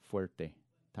fuerte,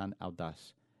 tan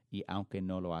audaz, y aunque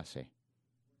no lo hace,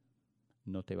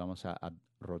 no te vamos a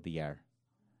rodear.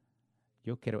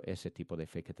 Yo quiero ese tipo de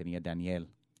fe que tenía Daniel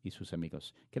y sus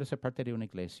amigos. Quiero ser parte de una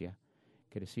iglesia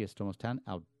que decía, estamos tan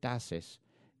audaces,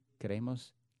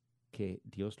 creemos que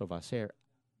Dios lo va a hacer,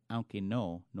 aunque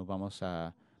no vamos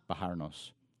a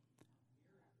bajarnos.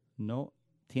 No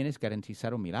tienes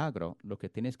garantizado un milagro, lo que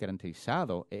tienes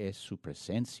garantizado es su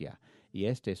presencia, y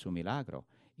este es su milagro,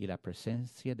 y la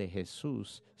presencia de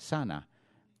Jesús sana.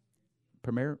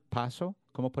 Primer paso,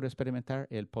 ¿cómo puedo experimentar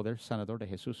el poder sanador de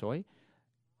Jesús hoy?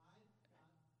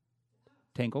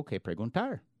 Tengo que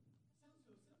preguntar.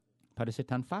 Parece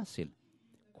tan fácil.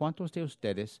 ¿Cuántos de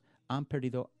ustedes han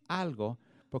perdido algo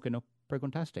porque no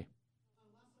preguntaste?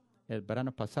 El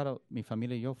verano pasado, mi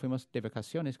familia y yo fuimos de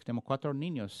vacaciones, tenemos 4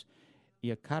 niños, y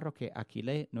el carro que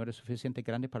alquilé no era suficiente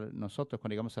grande para nosotros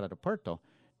cuando llegamos al aeropuerto.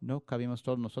 No cabíamos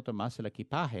todos nosotros más el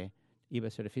equipaje. Iba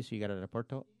a ser difícil llegar al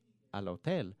aeropuerto, al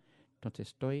hotel. Entonces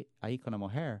estoy ahí con la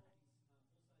mujer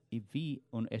y vi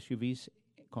un SUV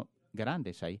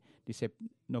grandes ahí. Dice,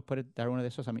 ¿no puede dar uno de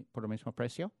esos a mí por el mismo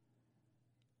precio?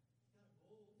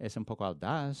 Es un poco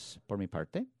audaz por mi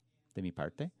parte, de mi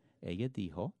parte. Ella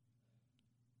dijo,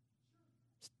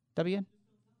 está bien,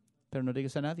 pero no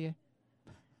digas a nadie.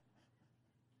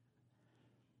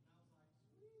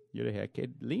 Yo dije, qué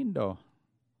lindo.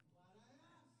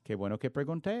 Qué bueno que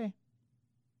pregunté.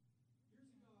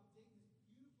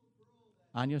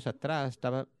 Años atrás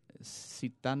estaba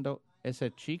citando a esa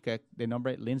chica de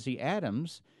nombre Lindsay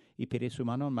Adams y pedí su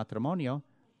mano en matrimonio,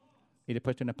 y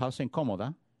después de una pausa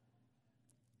incómoda,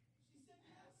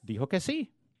 dijo que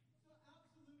sí.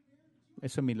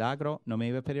 Es un milagro, no me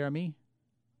iba a pedir a mí.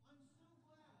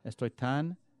 Estoy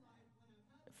tan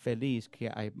feliz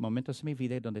que hay momentos en mi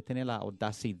vida donde tengo la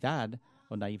audacidad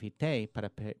o naivete para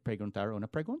preguntar una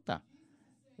pregunta.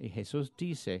 Y Jesús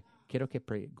dice, quiero que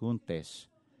preguntes.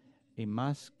 Y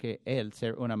más que Él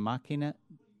ser una máquina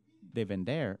de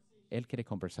vender, Él quiere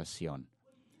conversación.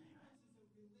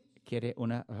 Quiere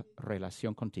una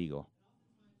relación contigo.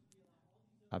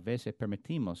 A veces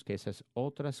permitimos que esas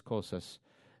otras cosas,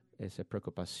 esas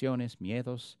preocupaciones,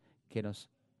 miedos que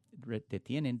nos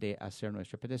detienen de hacer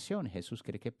nuestra petición. Jesús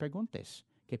quiere que preguntes,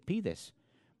 que pides.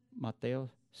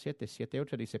 Mateo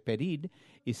 7:8 dice, pedid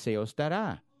y se os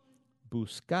dará.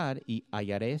 Buscad y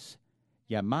hallaréis.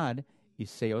 Llamad y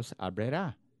se os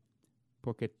abrirá.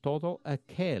 Porque todo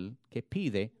aquel que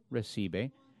pide,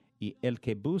 recibe, y el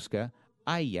que busca,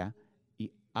 halla,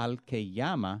 y al que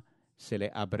llama, se le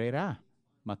abrirá.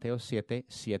 Mateo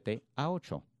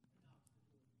 7:7-8.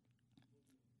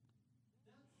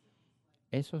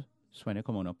 Eso suena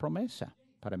como una promesa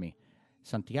para mí.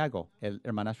 Santiago, el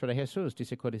hermanastro de Jesús,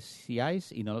 dice,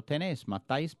 codiciáis y no lo tenéis,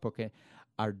 matáis porque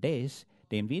ardéis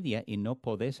de envidia y no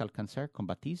podéis alcanzar,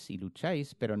 combatís y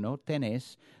lucháis, pero no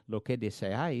tenéis lo que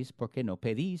deseáis porque no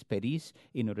pedís, pedís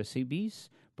y no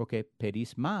recibís, porque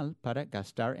pedís mal para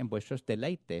gastar en vuestros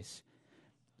deleites.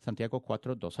 Santiago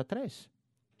 4:2-3.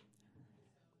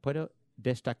 Puedo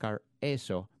destacar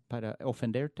eso para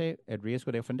ofenderte, el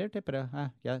riesgo de ofenderte, pero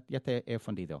ya te he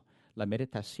ofendido. La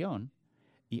meditación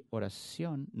y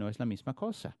oración no es la misma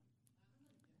cosa.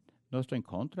 No estoy en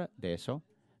contra de eso.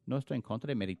 No estoy en contra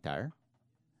de meditar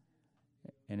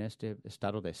en este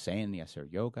estado de zen y hacer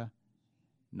yoga.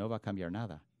 No va a cambiar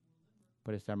nada.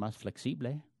 Puede estar más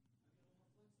flexible,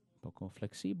 un poco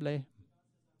flexible.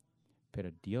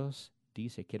 Pero Dios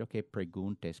dice, quiero que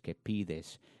preguntes, que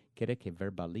pides, quiere que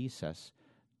verbalizas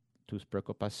tus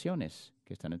preocupaciones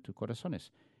que están en tus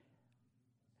corazones.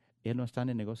 Él no está en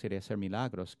el negocio de hacer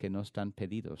milagros que no están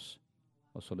pedidos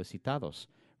o solicitados,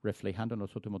 reflejando en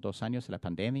los últimos 2 años de la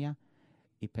pandemia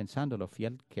y pensando lo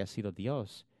fiel que ha sido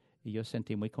Dios. Y yo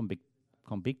sentí muy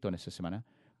convicto en esta semana,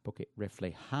 porque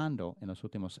reflejando en los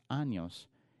últimos años,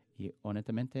 y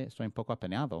honestamente estoy un poco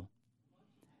apenado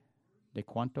de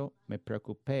cuánto me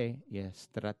preocupé y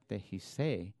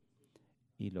estrategicé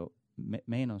y lo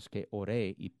menos que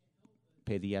oré y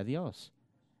pedí a Dios.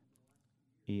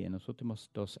 Y en los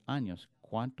últimos 2 años,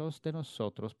 ¿cuántos de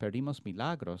nosotros perdimos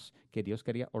milagros que Dios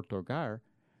quería otorgar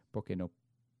porque no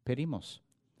pedimos?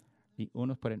 Y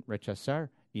unos pueden rechazar.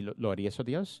 ¿Y lo haría eso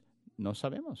Dios? No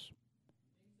sabemos.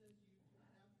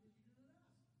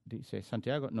 Dice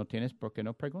Santiago, no tienes por qué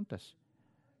no preguntas.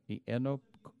 Y Él no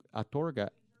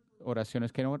otorga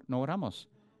oraciones que no oramos.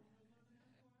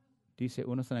 Dice,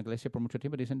 unos en la iglesia por mucho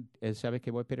tiempo dicen, Él sabe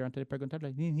que voy a pedir antes de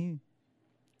preguntarle.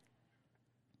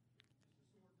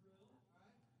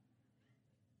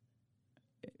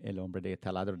 El hombre de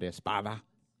taladro de espada.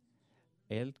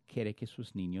 Él quiere que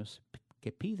sus niños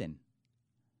que piden.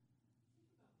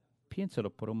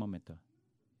 Piénsalo por un momento.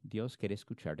 Dios quiere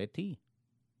escuchar de ti.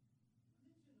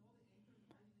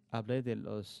 Hablé de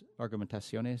las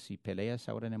argumentaciones y peleas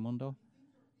ahora en el mundo.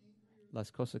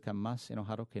 Las cosas que han más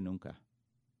enojado que nunca.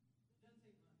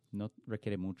 No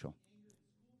requiere mucho.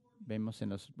 Vemos en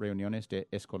las reuniones de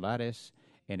escolares,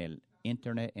 en el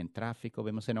internet, en tráfico,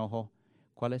 vemos enojo.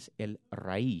 ¿Cuál es el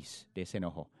raíz de ese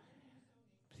enojo?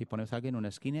 Si pones a alguien en una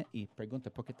esquina y pregunta,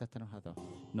 ¿por qué estás enojado?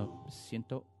 No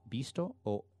siento visto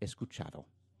o escuchado.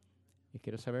 Y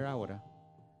quiero saber ahora,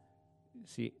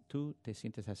 si tú te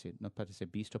sientes así, no parece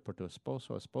visto por tu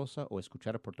esposo o esposa, o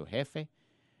escuchado por tu jefe,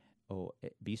 o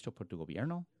visto por tu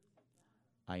gobierno,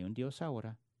 hay un Dios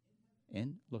ahora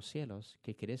en los cielos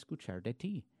que quiere escuchar de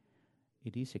ti. Y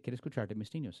dice, quiere escuchar de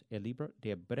mis niños. El libro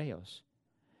de Hebreos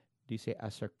dice,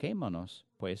 acerquémonos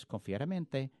pues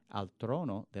confiadamente al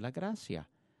trono de la gracia.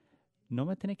 No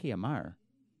me tiene que llamar.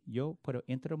 Yo puedo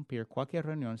interrumpir cualquier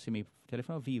reunión. Si mi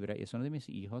teléfono vibra y es uno de mis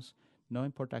hijos, no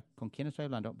importa con quién estoy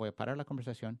hablando, voy a parar la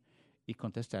conversación y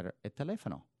contestar el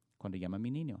teléfono cuando llaman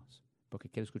mis niños, porque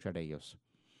quiero escuchar de ellos.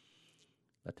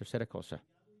 La tercera cosa,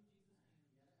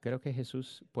 creo que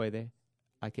Jesús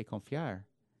hay que confiar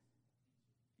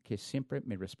que siempre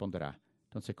me responderá.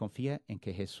 Entonces confía en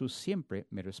que Jesús siempre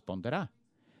me responderá.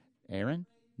 Aaron,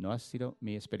 no ha sido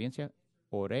mi experiencia.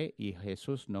 Oré y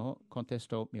Jesús no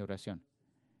contestó mi oración.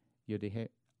 Yo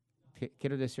dije,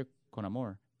 quiero decir con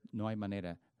amor, no hay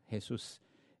manera.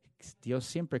 Dios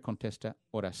siempre contesta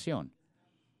oración.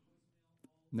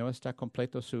 No está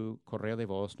completo su correo de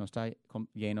voz, no está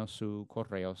lleno sus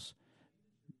correos.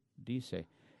 Dice,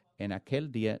 en aquel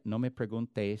día no me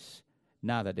preguntéis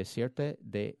nada, de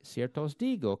cierto os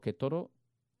digo que todo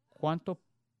cuanto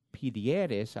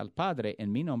pidiereis al Padre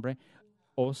en mi nombre,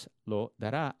 os lo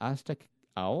dará. Hasta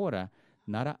ahora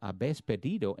nada habéis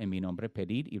pedido en mi nombre,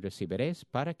 pedid y recibiréis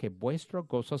para que vuestro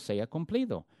gozo sea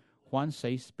cumplido. Juan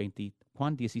 16,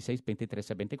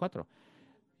 23-24.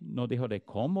 No dijo de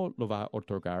cómo lo va a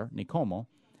otorgar, ni cómo.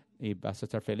 Y vas a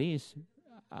estar feliz.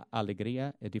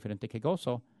 Alegría es diferente que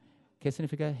gozo. ¿Qué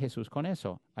significa Jesús con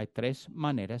eso? Hay 3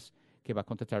 maneras que va a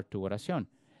contestar tu oración.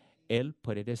 Él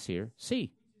puede decir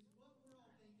sí.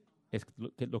 Es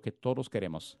lo que todos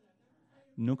queremos.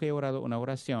 Nunca he orado una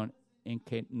oración en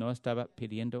que no estaba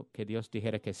pidiendo que Dios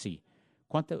dijera que sí.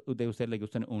 ¿Cuánto de ustedes le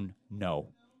gustan un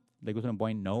no? ¿Le gusta un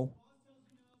buen no?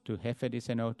 Tu jefe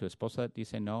dice no, tu esposa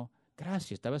dice no.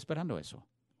 Gracias, estaba esperando eso.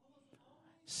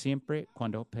 Siempre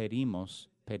cuando pedimos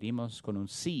con un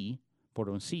sí, por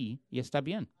un sí, y está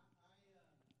bien.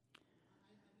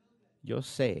 Yo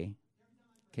sé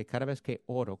que cada vez que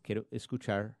oro quiero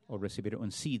escuchar o recibir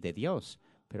un sí de Dios,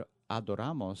 pero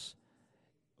adoramos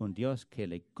un Dios que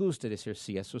le gusta decir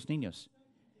sí a sus niños.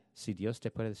 Si Dios te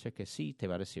puede decir que sí, te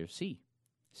va a decir sí.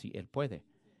 Si Él puede.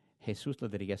 Jesús le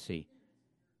diría sí.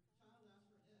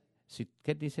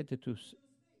 ¿Qué dice de tus?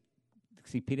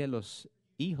 Si pide a los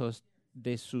hijos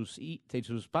de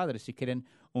sus padres, si quieren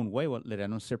un huevo, le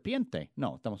dan un serpiente.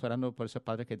 No, estamos hablando por esos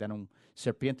padres que dan un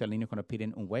serpiente al niño cuando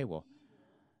piden un huevo.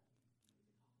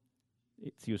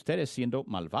 Si ustedes, siendo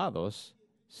malvados,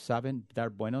 saben dar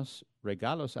buenos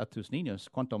regalos a tus niños,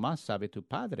 ¿cuánto más sabe tu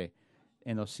Padre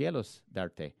en los cielos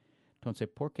darte? Entonces,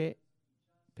 ¿por qué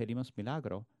pedimos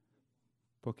milagro?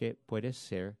 Porque puede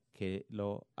ser que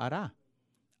lo hará.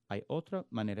 Hay otra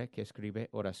manera que escribe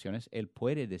oraciones. Él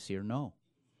puede decir no.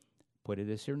 Puede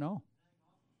decir no.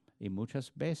 Y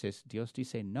muchas veces Dios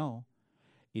dice no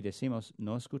y decimos,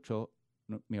 no escuchó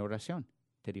mi oración.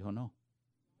 Te dijo no.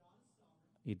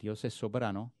 Y Dios es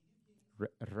soberano,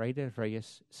 Rey de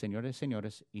reyes, Señor de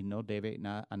señores, y no debe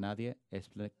a nadie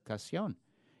explicación.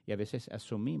 Y a veces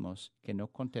asumimos que no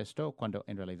contestó cuando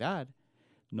en realidad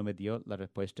no me dio la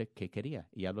respuesta que quería.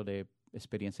 Y hablo de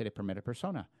experiencia de primera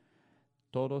persona.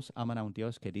 Todos aman a un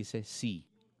Dios que dice sí,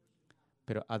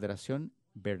 pero adoración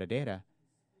verdadera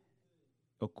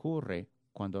ocurre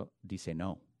cuando dice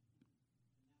no.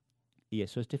 Y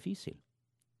eso es difícil.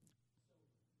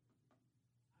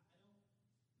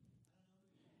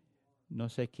 No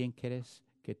sé quién quieres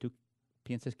que tú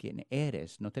pienses quién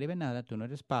eres. No te debe nada, tú no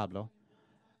eres Pablo.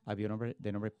 Había un hombre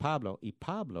de nombre Pablo y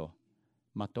Pablo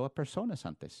mató a personas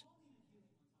antes.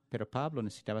 Pero Pablo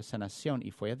necesitaba sanación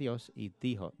y fue a Dios y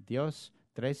dijo, Dios,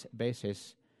 3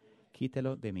 veces,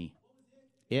 quítelo de mí.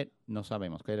 Y no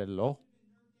sabemos qué era el ojo.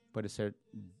 Puede ser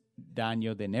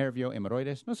daño de nervio,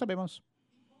 hemorroides, no sabemos.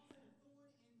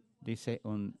 Dice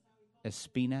una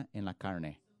espina en la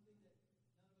carne.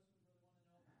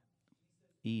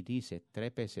 Y dice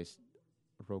 3 veces,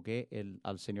 rogué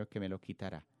al Señor que me lo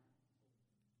quitara.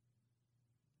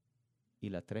 Y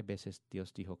las 3 veces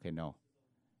Dios dijo que no.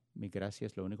 Mi gracia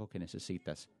es lo único que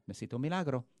necesitas. Necesito un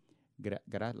milagro.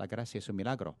 La gracia es un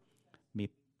milagro. Mi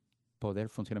poder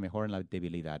funciona mejor en la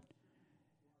debilidad.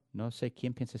 No sé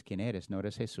quién piensas quién eres. No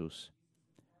eres Jesús.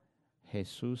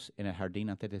 Jesús en el jardín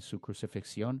antes de su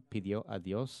crucifixión pidió a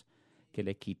Dios que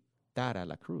le quitara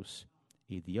la cruz.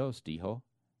 Y Dios dijo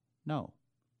no.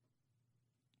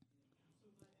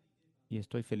 Y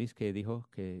estoy feliz que dijo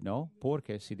que no,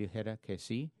 porque si dijera que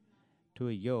sí, tú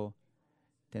y yo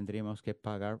tendríamos que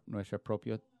pagar nuestros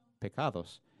propios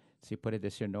pecados. Si puede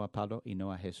decir no a Pablo y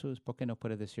no a Jesús, ¿por qué no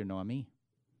puede decir no a mí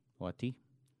o a ti?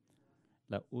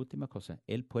 La última cosa,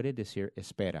 Él puede decir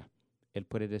espera. Él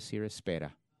puede decir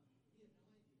espera.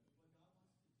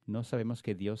 No sabemos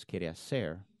qué Dios quiere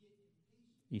hacer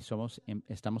y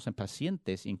estamos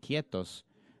impacientes, inquietos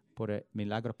por el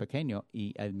milagro pequeño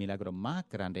y el milagro más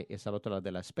grande es al otro lado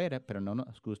de la espera, pero no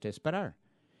nos gusta esperar.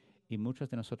 Y muchos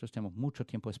de nosotros tenemos mucho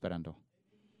tiempo esperando.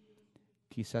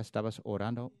 Quizás estabas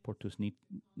orando por tus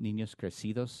niños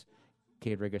crecidos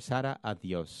que regresara a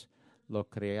Dios. Lo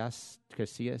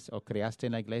crecías o creaste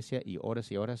en la iglesia y horas,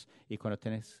 y cuando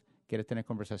quieres tener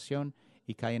conversación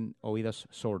y caen oídos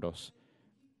sordos.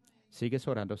 Sigues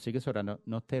orando,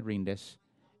 no te rindes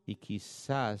y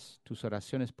quizás tus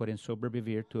oraciones pueden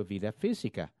sobrevivir tu vida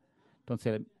física.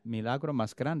 Entonces el milagro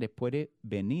más grande puede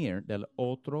venir del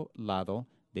otro lado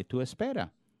de tu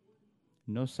espera.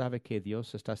 No sabe qué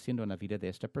Dios está haciendo en la vida de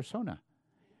esta persona.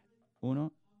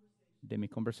 Una de mis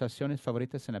conversaciones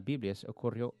favoritas en la Biblia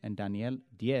ocurrió en Daniel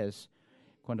 10,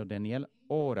 cuando Daniel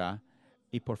ora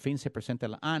y por fin se presenta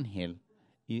el ángel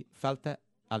y falta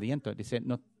aliento. Dice,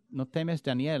 no temes,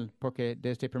 Daniel, porque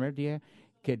desde el primer día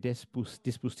que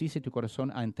dispusiste tu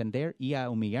corazón a entender y a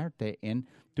humillarte en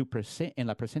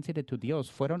la presencia de tu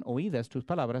Dios, fueron oídas tus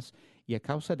palabras, y a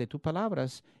causa de tus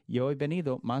palabras yo he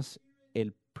venido, mas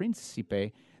el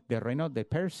príncipe del reino de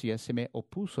Persia se me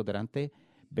opuso durante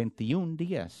 21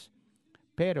 días.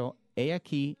 Pero he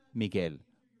aquí Miguel,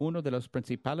 uno de los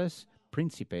principales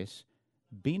príncipes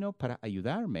vino para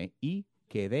ayudarme y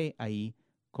quedé ahí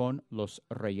con los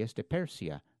reyes de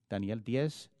Persia. Daniel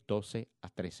 10, 12 a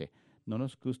 13. No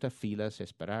nos gusta filas,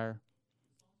 esperar,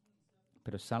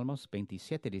 pero Salmos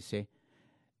 27 dice,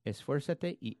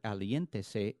 esfuérzate y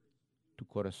aliéntese tu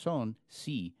corazón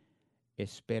si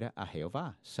espera a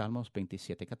Jehová. Salmos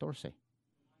 27, 14.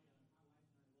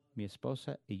 Mi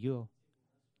esposa y yo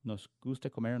nos gusta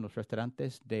comer en los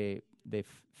restaurantes de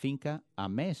finca a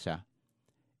mesa.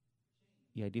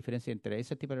 Y hay diferencia entre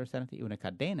ese tipo de restaurante y una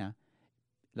cadena.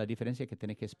 La diferencia es que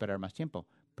tiene que esperar más tiempo,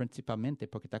 principalmente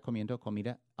porque está comiendo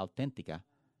comida auténtica.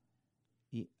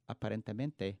 Y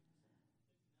aparentemente,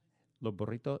 los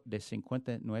burritos de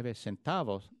 59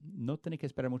 centavos no tienen que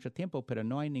esperar mucho tiempo, pero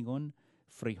no hay ningún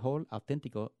frijol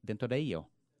auténtico dentro de ello.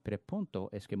 Pero el punto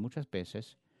es que muchas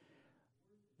veces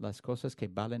las cosas que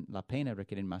valen la pena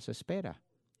requieren más espera.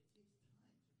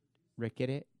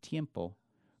 Requiere tiempo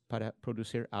para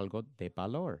producir algo de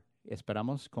valor.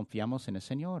 Esperamos, confiamos en el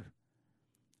Señor.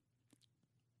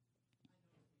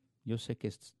 Yo sé que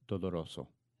es doloroso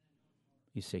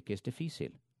y sé que es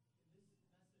difícil.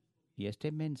 Y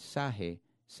este mensaje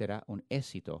será un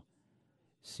éxito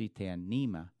si te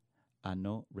anima a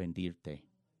no rendirte.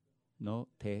 No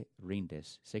te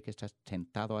rindes. Sé que estás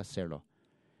tentado a hacerlo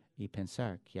y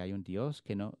pensar que hay un Dios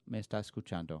que no me está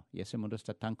escuchando y ese mundo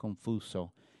está tan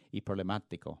confuso y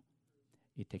problemático.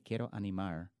 Y te quiero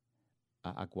animar a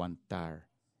aguantar,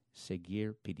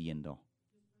 seguir pidiendo.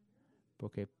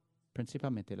 Porque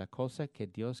principalmente la cosa que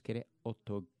Dios quiere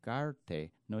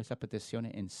otorgarte no es la petición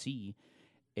en sí,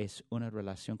 es una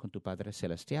relación con tu Padre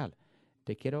Celestial.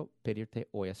 Te quiero pedirte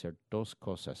hoy hacer dos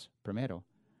cosas. Primero,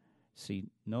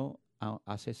 si no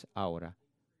haces ahora,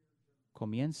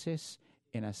 comiences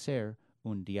en hacer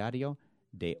un diario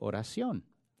de oración.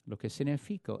 Lo que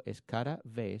significa es cada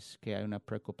vez que hay una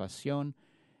preocupación,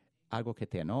 algo que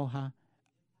te enoja,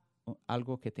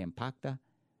 algo que te impacta,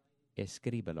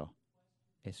 escríbelo.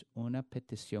 Es una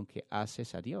petición que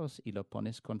haces a Dios y lo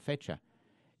pones con fecha.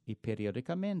 Y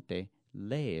periódicamente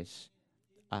lees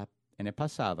en el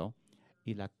pasado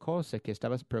y la cosa que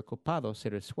estabas preocupado se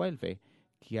resuelve,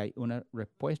 que hay una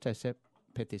respuesta a esa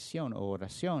petición o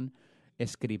oración,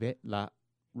 escribe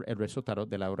el resultado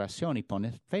de la oración y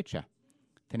pones fecha.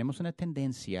 Tenemos una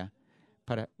tendencia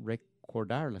para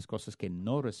recordar las cosas que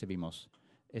no recibimos.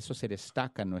 Eso se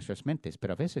destaca en nuestras mentes,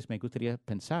 pero a veces me gustaría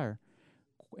pensar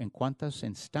en cuántas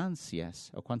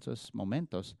instancias o cuántos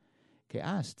momentos que,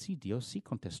 sí, Dios sí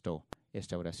contestó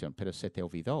esta oración, pero se te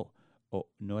olvidó o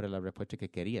no era la respuesta que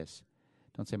querías.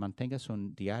 Entonces mantengas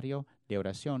un diario de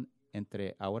oración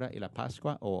entre ahora y la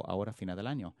Pascua o ahora final del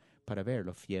año para ver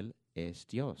lo fiel es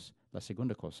Dios. La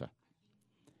segunda cosa,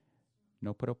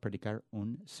 no puedo predicar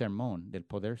un sermón del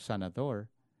poder sanador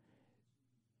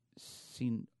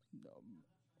sin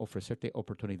ofrecerte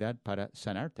oportunidad para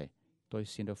sanarte. Estoy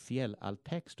siendo fiel al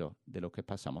texto de lo que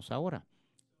pasamos ahora.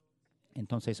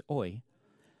 Entonces hoy,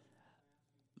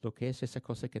 lo que es esa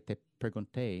cosa que te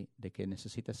pregunté de que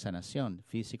necesitas sanación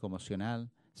físico,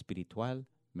 emocional, espiritual,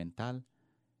 mental,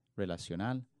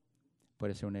 relacional,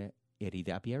 puede ser una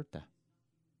herida abierta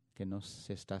que no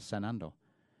se está sanando.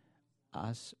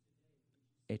 Has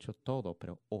hecho todo,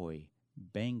 pero hoy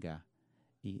venga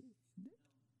y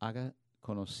haga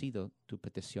conocido tu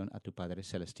petición a tu Padre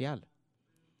Celestial.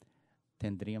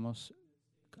 Tendríamos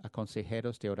a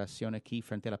consejeros de oración aquí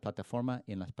frente a la plataforma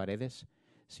en las paredes.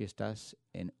 Si estás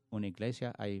en una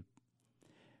iglesia, hay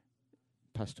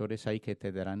pastores ahí que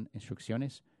te darán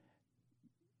instrucciones.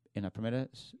 En la primera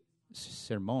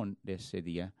sermón de ese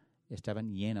día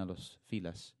estaban llenas las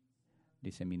filas.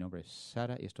 Dice, mi nombre es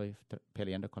Sara y estoy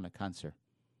peleando con el cáncer.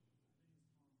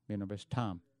 Mi nombre es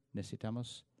Tom.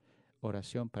 Necesitamos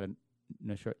oración para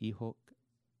nuestro hijo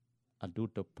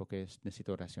adulto porque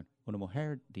necesita oración. Una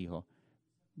mujer dijo,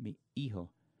 mi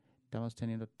hijo, estamos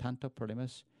teniendo tantos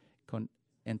problemas con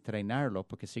entrenarlo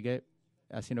porque sigue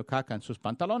haciendo caca en sus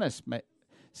pantalones. Me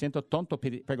siento tonto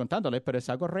preguntándole, pero es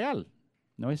algo real,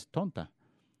 no es tonta.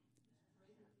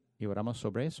 Y oramos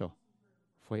sobre eso.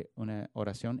 Fue una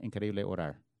oración increíble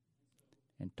orar.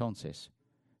 Entonces,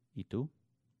 ¿y tú?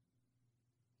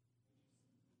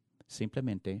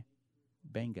 Simplemente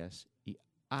vengas y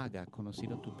haga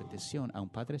conocido tu petición a un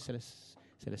Padre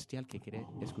Celestial que quiere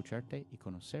escucharte y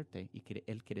conocerte y que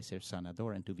Él quiere ser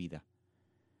sanador en tu vida.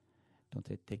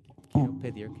 Entonces te quiero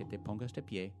pedir que te pongas de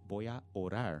pie. Voy a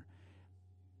orar.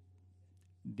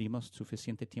 Dimos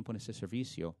suficiente tiempo en este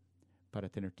servicio para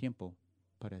tener tiempo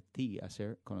para ti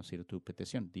hacer conocido tu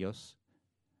petición. Dios,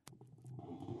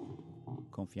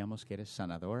 confiamos que eres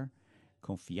sanador.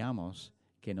 Confiamos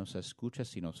que nos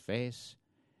escuchas y nos ves.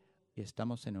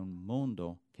 Estamos en un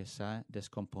mundo que que está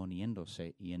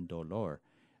descomponiéndose y en dolor.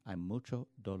 Hay mucho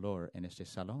dolor en este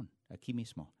salón, aquí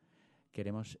mismo.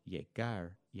 Queremos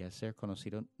llegar y hacer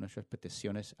conocido nuestras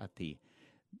peticiones a ti.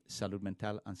 Salud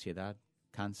mental, ansiedad,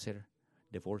 cáncer,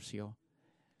 divorcio,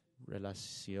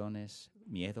 relaciones,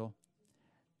 miedo.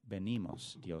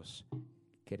 Venimos, Dios.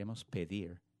 Queremos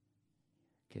pedir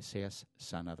que seas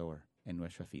sanador en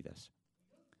nuestras vidas.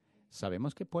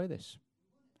 Sabemos que puedes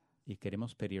y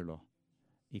queremos pedirlo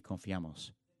y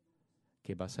confiamos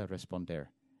que vas a responder.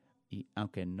 Y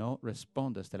aunque no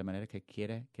respondas de la manera que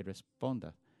quiere que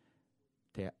responda,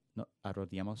 te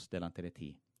arrodillamos delante de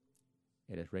ti.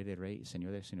 Eres Rey de Reyes y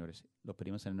Señor de Señores. Lo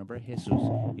pedimos en el nombre de Jesús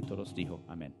y todos dijo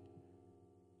amén.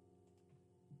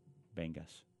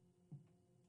 Vengas.